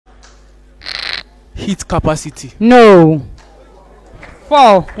heat capacity. No.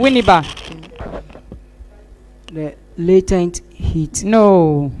 4. Winneba. The latent heat.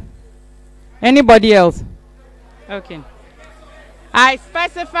 No. Anybody else? Okay.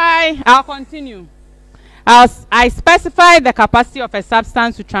 I'll continue. I specify the capacity of a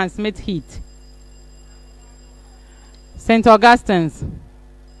substance to transmit heat. St. Augustine's.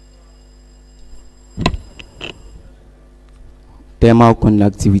 Thermal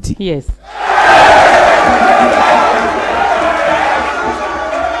conductivity. Yes.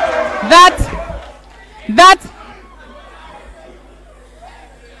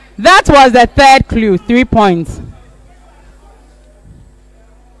 That was the third clue. 3 points.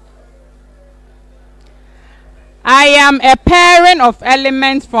 I am a pairing of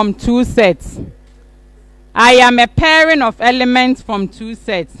elements from 2 sets. I am a pairing of elements from 2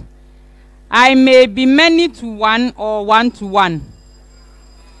 sets. I may be many to 1 or 1 to 1.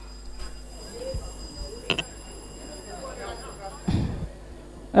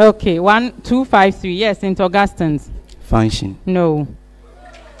 Okay, 1, 2, 5, 3. Yes, St. Augustine's. Function. No.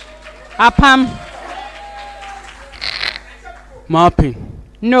 Apam. Mapping.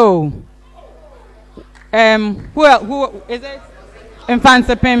 No. Who is it?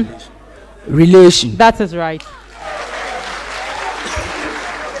 Mfantsipim. Relation. That is right.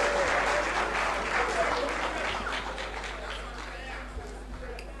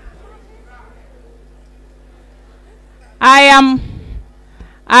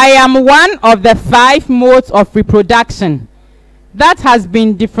 I am one of the 5 modes of reproduction that has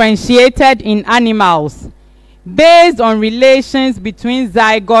been differentiated in animals based on relations between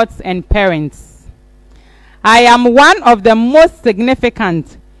zygotes and parents. I am one of the most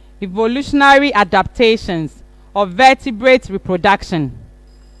significant evolutionary adaptations of vertebrate reproduction.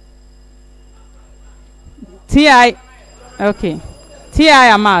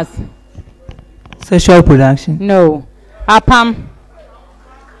 I.Amass. Sexual production. No. Apam.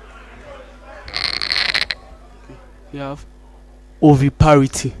 You have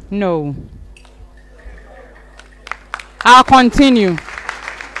oviparity. No. I'll continue.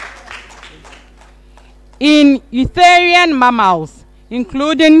 In eutherian mammals,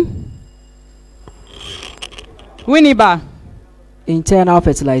 including Winneba. Internal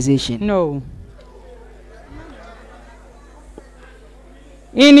fertilization. No.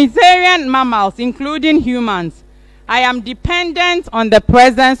 In eutherian mammals, including humans, I am dependent on the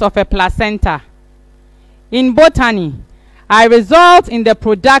presence of a placenta. In botany, I result in the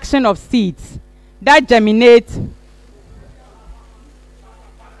production of seeds that germinate.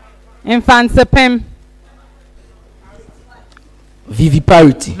 Mfantsipim.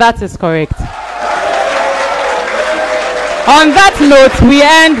 Viviparity. That is correct. On that note, we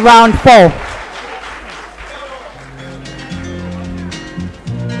end round 4.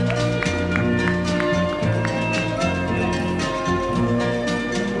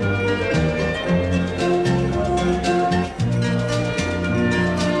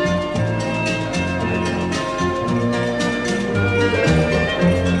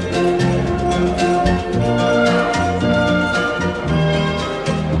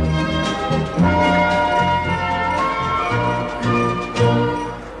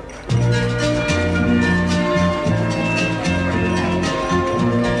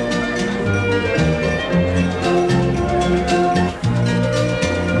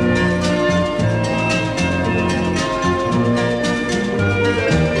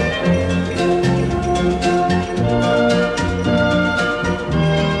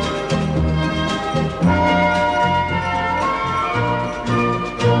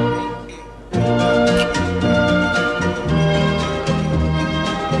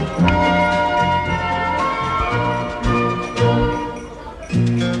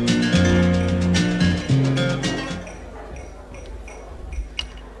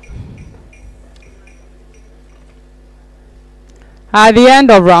 At the end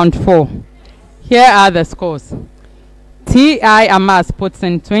of round 4, here are the scores. I.Amass puts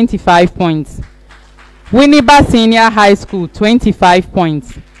in 25 points. Winneba Senior High School, 25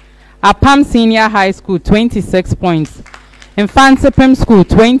 points. Apam Senior High School, 26 points. Mfantsipim School,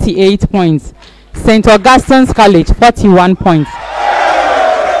 28 points. St. Augustine's College, 41 points.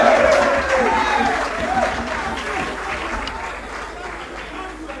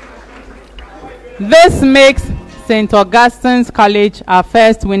 This makes St. Augustine's College our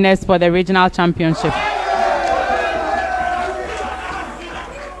first winners for the regional championship.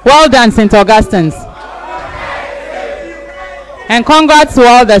 Well done, St. Augustine's. And congrats to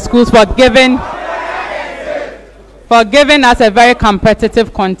all the schools for giving us a very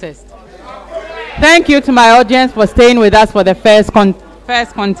competitive contest. Thank you to my audience for staying with us for the first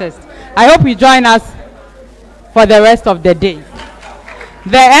first contest. I hope you join us for the rest of the day.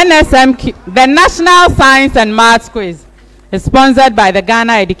 The NSMQ, the National Science and Maths Quiz, is sponsored by the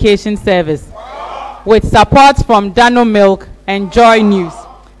Ghana Education Service with support from Dano Milk and Joy News.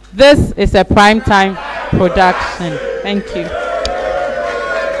 This is a primetime production. Thank you.